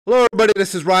Hello everybody,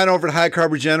 this is Ryan over at High Carb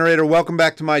Regenerator. Welcome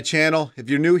back to my channel. If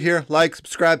you're new here, like,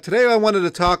 subscribe. Today I wanted to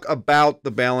talk about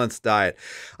the balanced diet.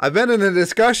 I've been in a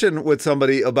discussion with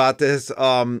somebody about this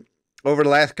over the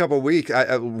last couple of weeks,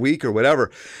 a week or whatever,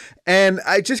 and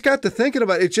I just got to thinking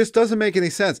about it. It just doesn't make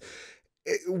any sense.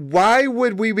 Why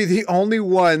would we be the only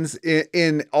ones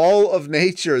in all of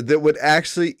nature that would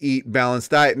actually eat balanced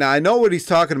diet? Now, I know what he's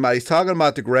talking about. He's talking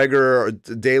about the Greger or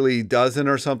Daily Dozen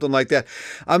or something like that.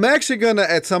 I'm actually going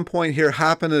to, at some point here,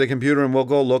 hop into the computer and we'll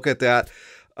go look at that.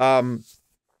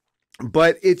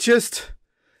 But it's just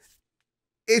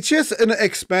an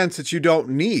expense that you don't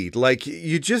need. Like,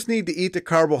 you just need to eat the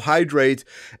carbohydrates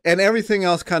and everything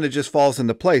else kind of just falls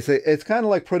into place. It's kind of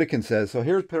like Pritikin says. So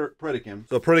here's Pritikin.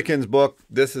 So Pritikin's book,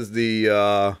 this is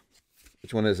the,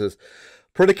 which one is this?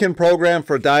 Pritikin Program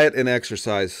for Diet and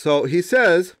Exercise. So he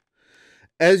says,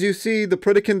 as you see, the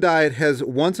Pritikin diet has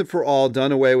once and for all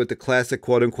done away with the classic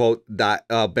quote-unquote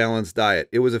balanced diet.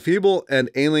 It was feeble and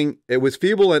ailing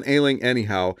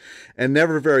anyhow, and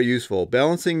never very useful.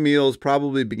 Balancing meals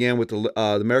probably began with the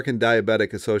American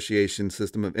Diabetic Association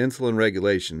system of insulin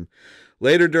regulation.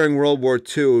 Later, during World War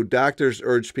II, doctors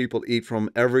urged people to eat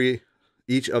from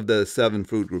each of the 7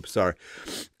 food groups. Sorry.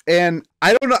 And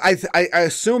I don't know, I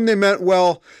assume they meant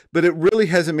well, but it really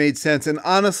hasn't made sense. And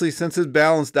honestly, since this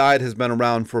balanced diet has been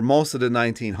around for most of the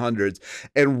 1900s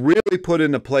and really put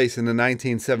into place in the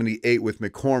 1978 with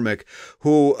McCormick,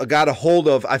 who got a hold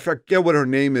of, I forget what her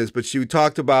name is, but she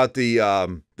talked about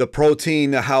the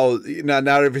protein, how not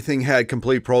everything had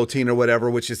complete protein or whatever,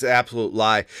 which is an absolute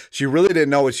lie. She really didn't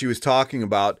know what she was talking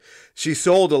about. She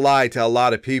sold a lie to a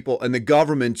lot of people, and the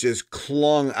government just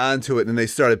clung onto it, and they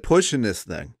started pushing this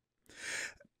thing.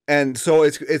 And so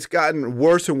it's gotten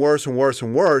worse and worse and worse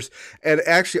and worse. And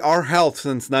actually, our health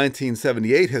since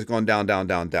 1978 has gone down, down,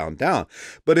 down, down, down.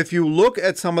 But if you look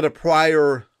at some of the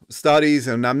prior studies,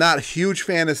 and I'm not a huge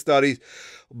fan of studies,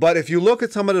 but if you look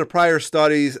at some of the prior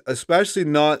studies, especially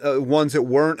not ones that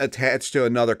weren't attached to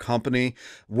another company,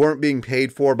 weren't being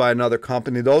paid for by another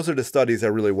company, those are the studies I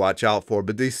really watch out for.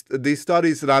 But these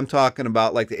studies that I'm talking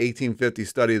about, like the 1850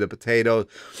 study of the potatoes,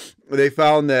 they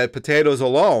found that potatoes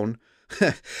alone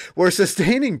were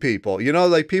sustaining people. You know,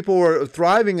 like people were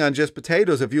thriving on just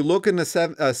potatoes. If you look in the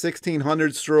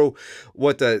 1600s through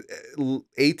what the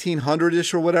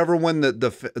 1800-ish or whatever, when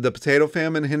the potato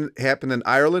famine happened in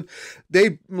Ireland,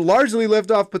 they largely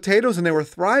lived off potatoes and they were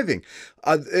thriving.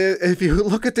 If you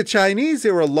look at the Chinese,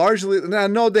 they were largely, and I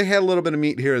know they had a little bit of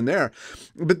meat here and there,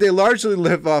 but they largely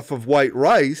live off of white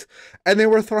rice and they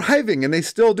were thriving, and they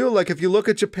still do. Like if you look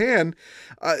at Japan,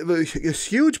 a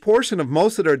huge portion of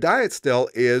most of their diet still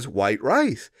is white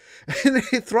rice, and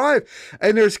they thrive,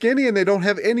 and they're skinny, and they don't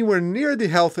have anywhere near the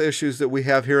health issues that we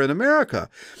have here in America.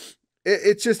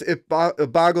 It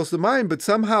boggles the mind. But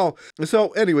somehow, so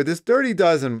anyway, this Dirty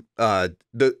Dozen, the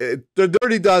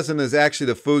Dirty Dozen is actually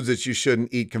the foods that you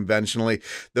shouldn't eat conventionally.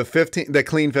 The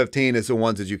Clean 15 is the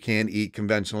ones that you can eat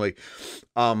conventionally.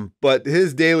 But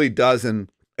his Daily Dozen,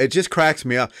 it just cracks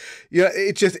me up. Yeah,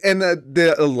 it just, and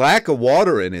the lack of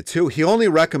water in it too. He only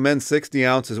recommends 60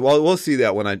 ounces. Well, we'll see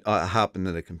that when I hop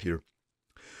into the computer.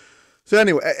 So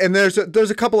anyway, and there's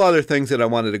a couple other things that I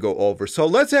wanted to go over. So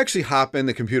let's actually hop in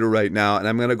the computer right now, and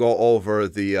I'm going to go over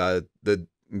the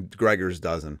Greger's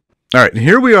Dozen. All right,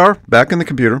 here we are back in the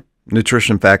computer,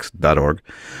 nutritionfacts.org,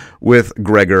 with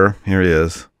Greger. Here he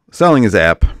is, selling his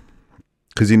app,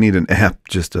 because you need an app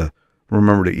just to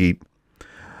remember to eat.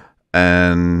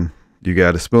 And you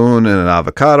got a spoon and an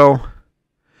avocado.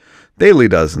 Daily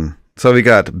Dozen. So we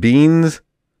got beans,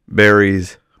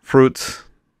 berries, fruits,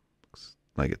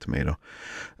 like a tomato,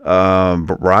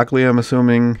 broccoli, I'm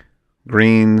assuming,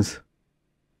 greens.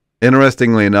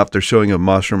 Interestingly enough, they're showing a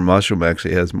mushroom. Mushroom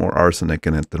actually has more arsenic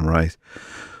in it than rice.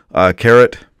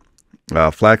 Carrot,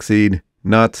 flaxseed,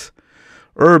 nuts,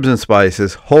 herbs and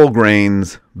spices, whole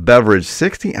grains, beverage,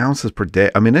 60 ounces per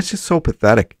day. I mean, that's just so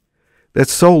pathetic.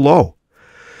 That's so low.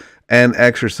 And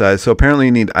exercise. So apparently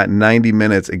you need 90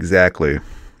 minutes exactly.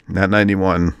 Not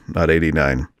 91, not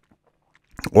 89.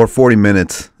 Or 40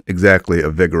 minutes exactly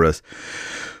of vigorous.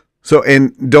 So,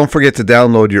 and don't forget to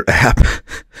download your app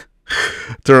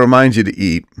to remind you to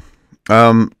eat.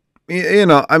 You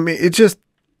know, I mean, it just,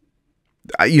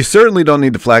 you certainly don't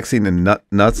need the flaxseed and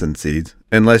nuts and seeds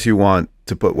unless you want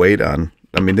to put weight on.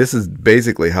 I mean, this is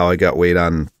basically how I got weight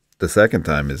on the second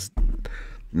time, is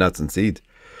nuts and seeds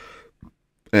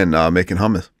and making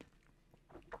hummus.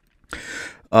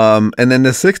 And then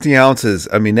the 60 ounces,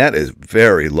 I mean, that is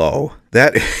very low.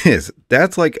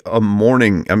 That's like a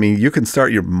morning. I mean, you can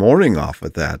start your morning off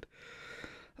with that.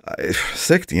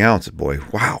 60 ounces, boy.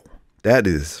 Wow. That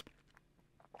is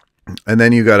And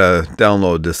then you got to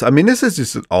download this. I mean, this is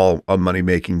just all a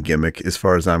money-making gimmick as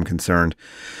far as I'm concerned.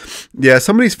 Yeah,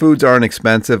 some of these foods aren't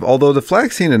expensive, although the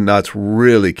flaxseed and nuts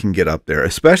really can get up there,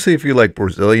 especially if you like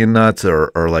Brazilian nuts or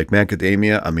like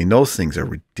macadamia. I mean, those things are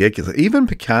ridiculous. Even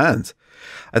pecans,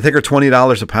 I think, are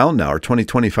 $20 a pound now, or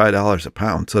 $25 a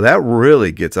pound. So that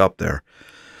really gets up there.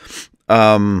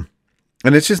 And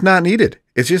it's just not needed.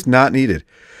 It's just not needed.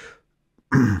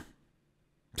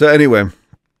 So anyway,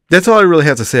 that's all I really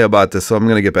have to say about this, so I'm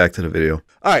going to get back to the video.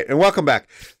 All right, and welcome back.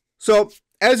 So,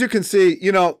 as you can see,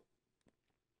 you know,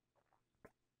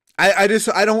 I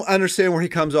don't understand where he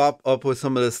comes up with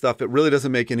some of this stuff. It really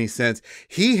doesn't make any sense.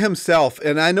 He himself,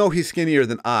 and I know he's skinnier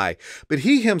than I, but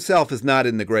he himself is not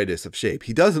in the greatest of shape.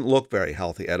 He doesn't look very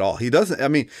healthy at all. He doesn't, I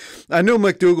mean, I know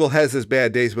McDougal has his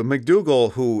bad days, but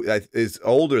McDougal, who is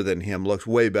older than him, looks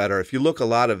way better. If you look a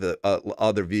lot of the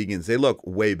other vegans, they look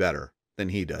way better than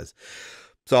he does.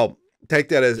 So take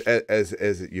that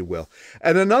as you will.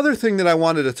 And another thing that I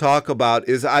wanted to talk about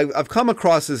is I've come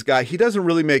across this guy. He doesn't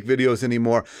really make videos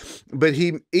anymore, but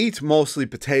he eats mostly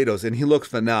potatoes, and he looks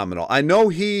phenomenal. I know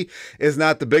he is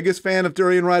not the biggest fan of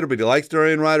durianrider, but he likes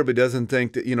durianrider, but he doesn't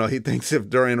think that, you know, he thinks if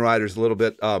durianrider's a little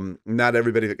bit, not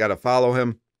everybody got to follow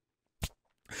him,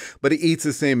 but he eats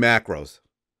the same macros.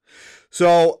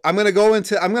 So I'm going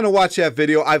to watch that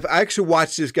video. I've actually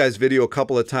watched this guy's video a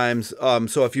couple of times.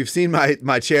 So if you've seen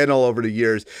my channel over the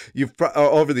years, you've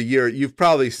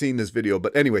probably seen this video.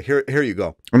 But anyway, here you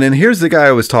go. And then here's the guy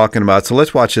I was talking about. So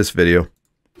let's watch this video.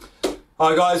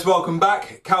 Hi guys, welcome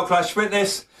back. Cal Clash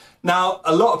Fitness. Now,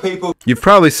 a lot of people... You've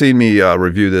probably seen me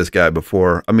review this guy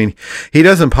before. I mean, he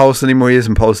doesn't post anymore. He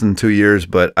hasn't posted in 2 years.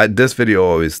 But this video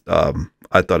always,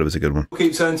 I thought it was a good one.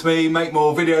 Keep saying to me, make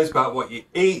more videos about what you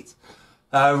eat.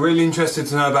 Really interested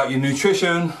to know about your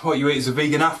nutrition, what you eat as a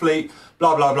vegan athlete,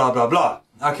 blah, blah, blah, blah, blah.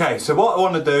 Okay, so what I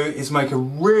want to do is make a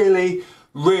really,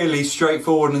 really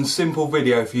straightforward and simple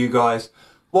video for you guys.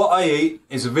 What I eat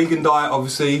is a vegan diet,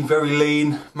 obviously, very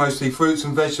lean, mostly fruits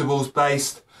and vegetables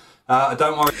based. I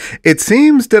don't worry. It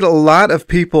seems that a lot of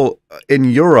people in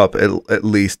Europe, at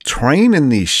least, train in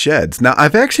these sheds. Now,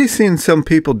 I've actually seen some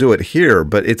people do it here,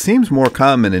 but it seems more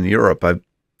common in Europe.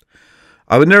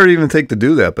 I would never even think to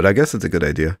do that, but I guess it's a good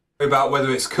idea. About whether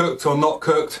it's cooked or not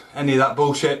cooked, any of that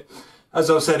bullshit, as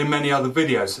I've said in many other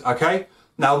videos, okay?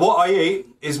 Now, what I eat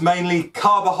is mainly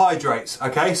carbohydrates,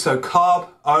 okay? So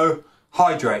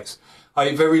carbohydrates. I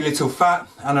eat very little fat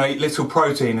and I eat little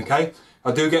protein, okay?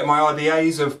 I do get my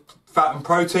RDAs of fat and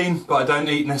protein, but I don't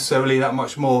eat necessarily that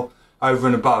much more over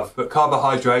and above. But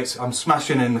carbohydrates, I'm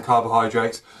smashing in the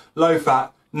carbohydrates. Low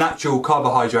fat, natural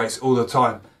carbohydrates all the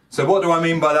time. So what do I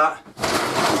mean by that?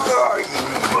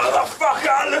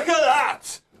 Motherfucker, look at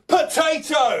that!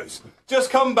 Potatoes! Just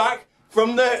come back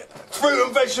from the fruit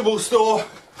and vegetable store.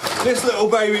 This little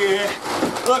baby here,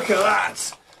 look at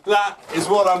that. That is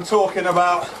what I'm talking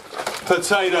about.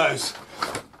 Potatoes.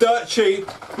 Dirt cheap,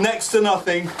 next to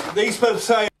nothing. These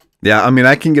potatoes... Yeah, I mean,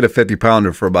 I can get a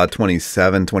 50-pounder for about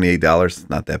 $27, $28. It's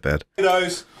not that bad.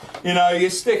 Potatoes, you know, you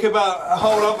stick about a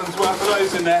whole oven's worth of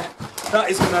those in there. That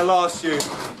is going to last you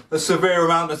a severe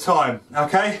amount of time,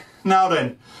 okay? Now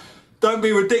then, don't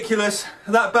be ridiculous.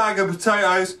 That bag of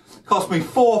potatoes cost me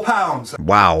 £4.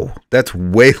 Wow, that's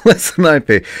way less than I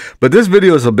pay. But this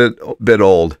video is a bit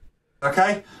old.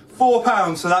 Okay,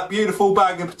 £4 for that beautiful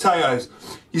bag of potatoes.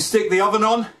 You stick the oven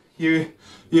on, you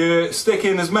stick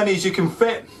in as many as you can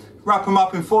fit, wrap them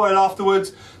up in foil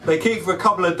afterwards. They keep for a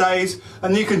couple of days,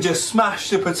 and you can just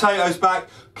smash the potatoes back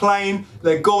plain.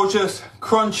 They're gorgeous,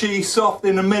 crunchy, soft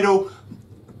in the middle,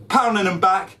 pounding them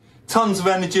back, tons of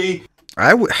energy.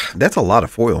 That's a lot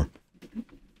of foil.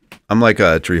 I'm like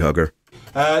a tree hugger.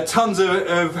 Tons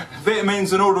of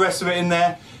vitamins and all the rest of it in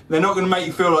there. They're not going to make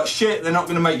you feel like shit. They're not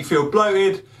going to make you feel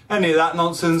bloated. Any of that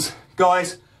nonsense.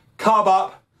 Guys, carb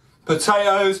up,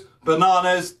 potatoes,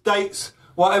 bananas, dates,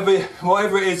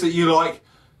 whatever it is that you like.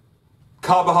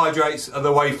 Carbohydrates are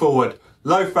the way forward.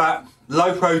 Low fat,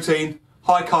 low protein,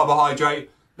 high carbohydrate.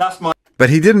 That's my... But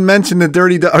he didn't mention the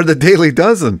the daily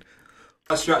dozen.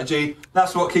 Strategy.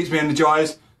 That's what keeps me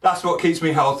energized. That's what keeps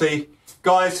me healthy.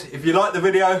 Guys, if you like the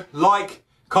video, like,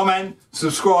 comment,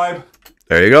 subscribe.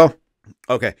 There you go.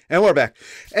 Okay, and we're back.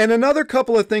 And another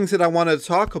couple of things that I wanted to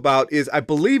talk about is, I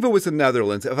believe it was in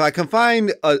Netherlands. If I can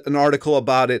find an article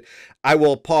about it, I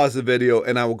will pause the video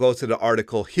and I will go to the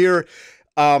article here.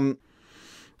 And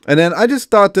then I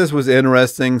just thought this was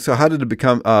interesting. So how did it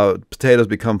become, potatoes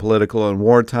become political in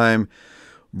wartime?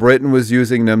 Britain was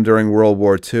using them during World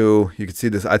War II. You can see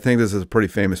this. I think this is a pretty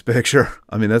famous picture.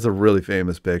 I mean, that's a really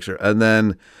famous picture. And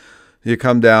then you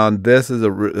come down. This is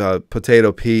a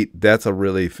potato peat. That's a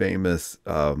really famous,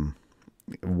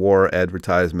 war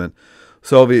advertisement.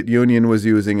 Soviet Union was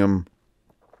using them.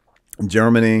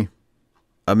 Germany.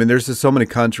 I mean, there's just so many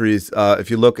countries. If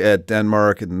you look at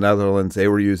Denmark and the Netherlands, they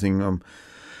were using them.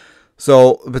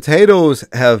 So potatoes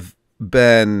have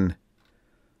been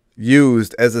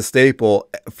used as a staple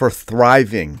for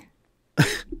thriving.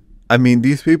 I mean,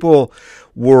 these people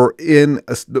were in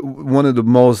one of the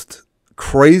most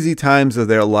crazy times of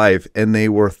their life, and they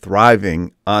were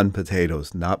thriving on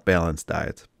potatoes, not balanced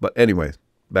diets. But anyways,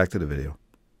 back to the video.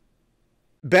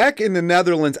 Back in the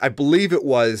Netherlands, I believe it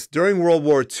was, during World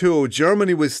War II,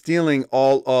 Germany was stealing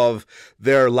all of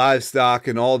their livestock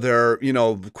and all their,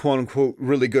 quote unquote,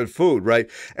 really good food, right?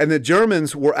 And the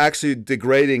Germans were actually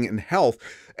degrading in health.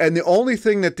 And the only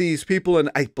thing that these people in,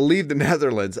 I believe, the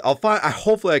Netherlands,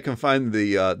 hopefully I can find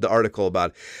the article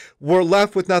about it, were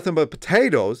left with nothing but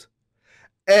potatoes.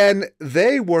 And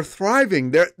they were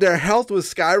thriving. Their health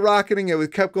was skyrocketing.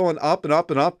 It kept going up and up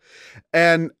and up.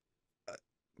 And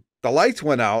the lights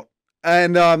went out,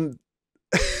 and 1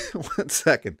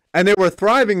 second. And they were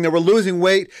thriving. They were losing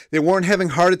weight. They weren't having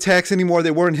heart attacks anymore.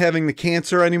 They weren't having the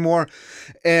cancer anymore.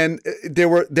 And they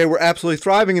were absolutely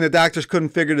thriving. And the doctors couldn't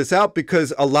figure this out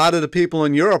because a lot of the people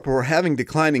in Europe were having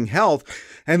declining health.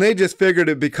 And they just figured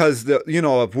it because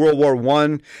of World War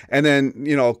I, and then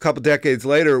a couple decades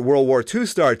later, World War II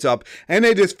starts up, and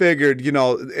they just figured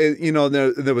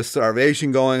there was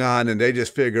starvation going on, and they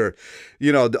just figured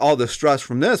all the stress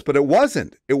from this, but it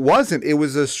wasn't. It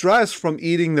was the stress from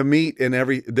eating the meat and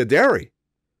the dairy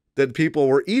that people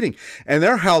were eating, and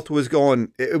their health was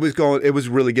going. It was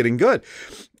really getting good.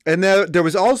 And there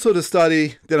was also the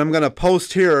study that I'm going to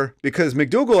post here, because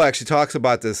McDougall actually talks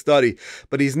about this study,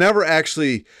 but he's never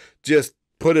actually just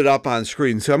put it up on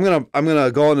screen. So I'm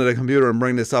gonna go into the computer and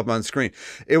bring this up on screen.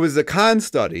 It was the Kahn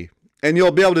study, and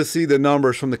you'll be able to see the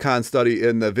numbers from the Kahn study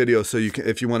in the video. So you can,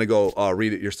 if you want to go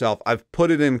read it yourself. I've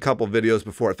put it in a couple videos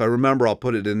before. If I remember, I'll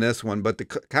put it in this one. But the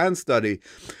Kahn study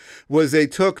was they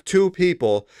took two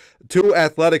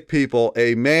athletic people,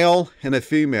 a male and a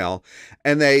female,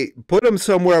 and they put them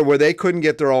somewhere where they couldn't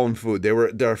get their own food.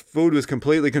 Their food was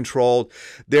completely controlled.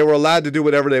 They were allowed to do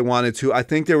whatever they wanted to. I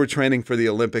think they were training for the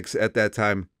Olympics at that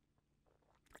time.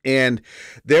 And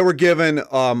they were given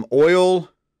oil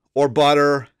or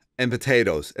butter and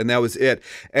potatoes, and that was it.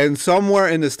 And somewhere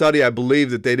in the study, I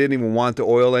believe that they didn't even want the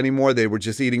oil anymore. They were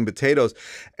just eating potatoes,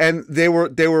 and they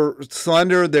were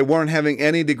slender. They weren't having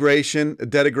any deterioration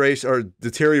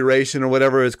or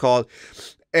whatever it's called,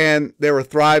 and they were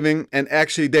thriving. And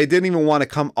actually, they didn't even want to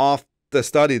come off the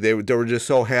study. They were just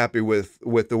so happy with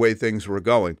the way things were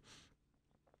going.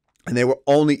 And they were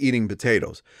only eating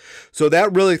potatoes. So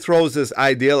that really throws this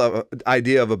idea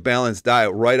of a balanced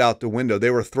diet right out the window. They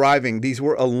were thriving. These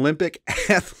were Olympic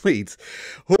athletes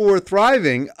who were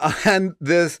thriving on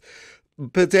this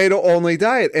potato-only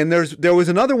diet. And there was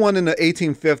another one in the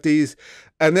 1850s.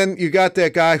 And then you got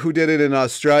that guy who did it in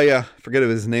Australia. I forget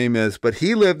what his name is, but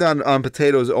he lived on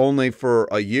potatoes only for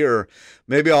a year.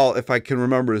 Maybe if I can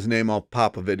remember his name, I'll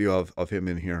pop a video of him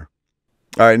in here.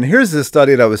 All right, and here's the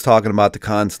study that I was talking about, the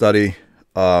Kahn study.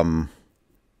 It was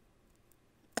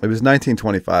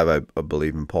 1925, I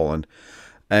believe, in Poland.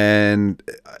 And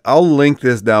I'll link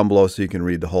this down below so you can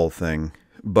read the whole thing.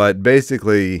 But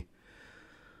basically,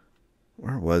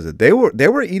 where was it? They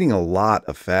were eating a lot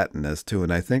of fat in this too,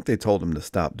 and I think they told them to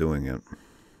stop doing it.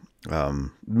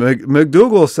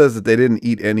 McDougall says that they didn't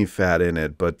eat any fat in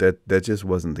it, but that just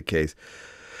wasn't the case.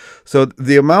 So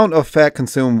the amount of fat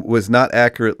consumed was not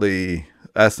accurately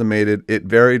estimated. It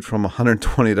varied from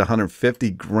 120 to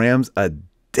 150 grams a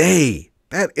day.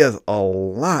 That is a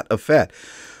lot of fat.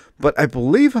 But I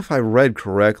believe, if I read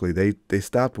correctly, they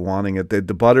stopped wanting it.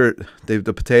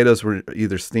 The potatoes were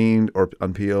either steamed or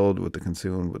unpeeled, with the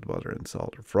consumed with butter and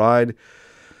salt, or fried.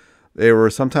 They were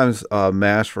sometimes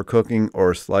mashed for cooking,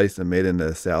 or sliced and made into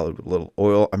a salad with a little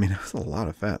oil. I mean, it was a lot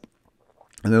of fat.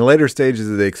 In the later stages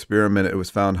of the experiment, it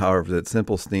was found, however, that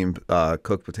simple steamed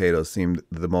cooked potatoes seemed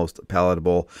the most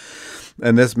palatable,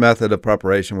 and this method of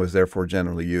preparation was therefore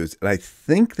generally used. And I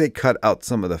think they cut out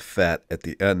some of the fat at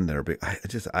the end there, but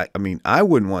I mean, I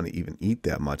wouldn't want to even eat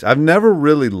that much. I've never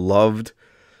really loved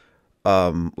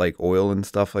like oil and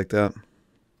stuff like that.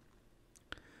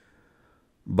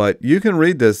 But you can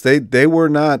read this. They were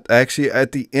not actually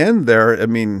at the end there. I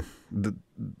mean,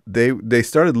 they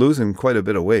started losing quite a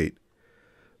bit of weight,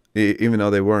 even though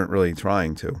they weren't really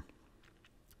trying to.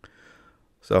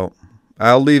 So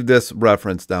I'll leave this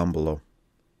reference down below.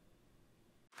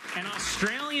 And our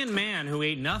Australian man who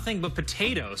ate nothing but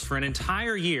potatoes for an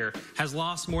entire year has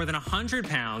lost more than 100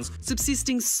 pounds.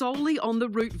 Subsisting solely on the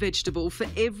root vegetable for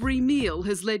every meal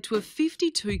has led to a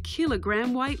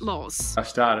 52-kilogram weight loss. I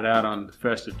started out on the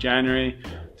 1st of January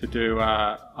to do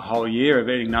a whole year of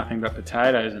eating nothing but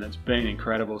potatoes, and it's been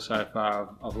incredible so far.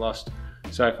 I've lost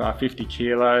so far 50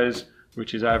 kilos,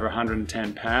 which is over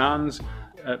 110 pounds.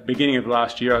 At the beginning of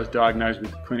last year, I was diagnosed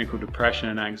with clinical depression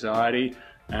and anxiety,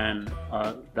 and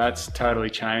that's totally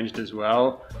changed as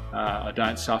well. I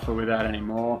don't suffer with that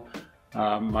anymore.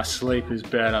 My sleep is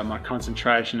better, my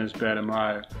concentration is better,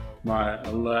 my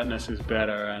alertness is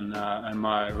better, and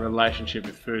my relationship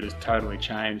with food has totally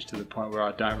changed to the point where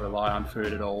I don't rely on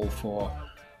food at all for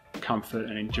comfort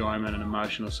and enjoyment and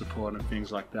emotional support and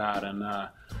things like that. And I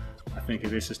think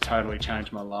this has totally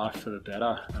changed my life for the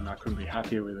better, and I couldn't be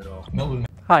happier with it all.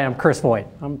 Hi, I'm Chris Voigt.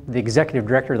 I'm the Executive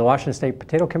Director of the Washington State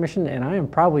Potato Commission, and I am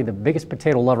probably the biggest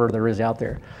potato lover there is out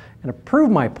there. And to prove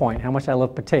my point, how much I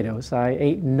love potatoes, I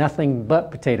ate nothing but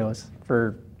potatoes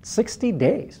for 60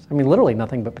 days. I mean, literally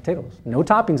nothing but potatoes. No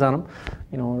toppings on them,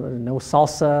 you know, no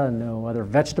salsa, no other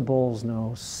vegetables,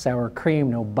 no sour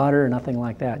cream, no butter, nothing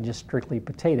like that, just strictly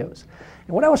potatoes.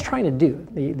 And what I was trying to do,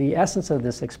 the essence of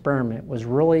this experiment was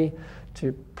really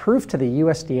to prove to the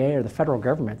USDA or the federal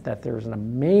government that there's an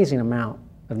amazing amount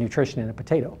of nutrition in a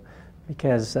potato.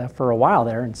 Because for a while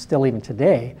there, and still even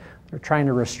today, they're trying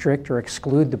to restrict or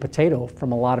exclude the potato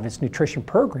from a lot of its nutrition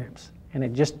programs. And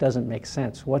it just doesn't make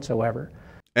sense whatsoever.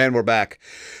 And we're back.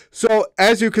 So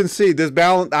as you can see, this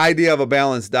idea of a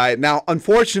balanced diet. Now,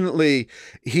 unfortunately,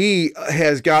 he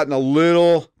has gotten a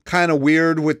little kind of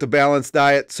weird with the balanced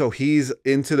diet. So he's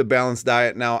into the balanced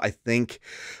diet now, I think,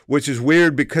 which is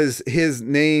weird because his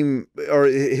name or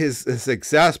his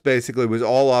success basically was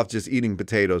all off just eating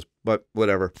potatoes, but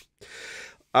whatever.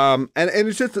 And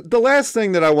it's just the last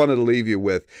thing that I wanted to leave you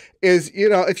with is, you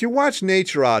know, if you watch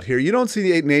Nature out here, you don't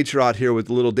see Nature out here with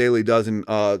the little Daily Dozen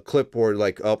clipboard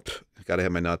like, oh, I got to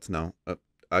have my nuts now.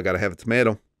 I got to have a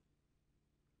tomato.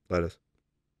 Lettuce.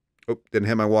 Oh, didn't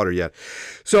have my water yet.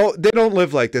 So they don't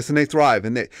live like this, and they thrive.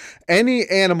 And any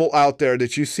animal out there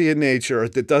that you see in nature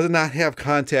that does not have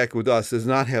contact with us, does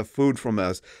not have food from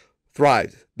us,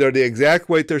 thrives. They're the exact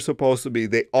weight they're supposed to be.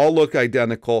 They all look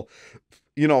identical.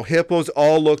 You know, hippos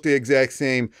all look the exact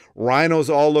same. Rhinos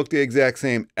all look the exact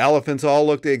same. Elephants all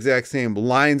look the exact same.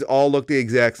 Lions all look the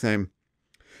exact same.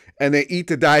 And they eat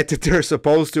the diet that they're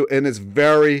supposed to, and it's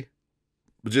very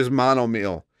just mono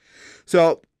meal.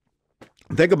 So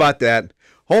think about that.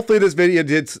 Hopefully this video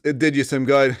did you some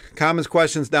good. Comments,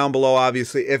 questions down below,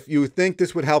 obviously. If you think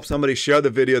this would help somebody, share the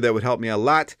video. That would help me a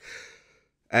lot.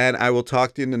 And I will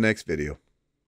talk to you in the next video.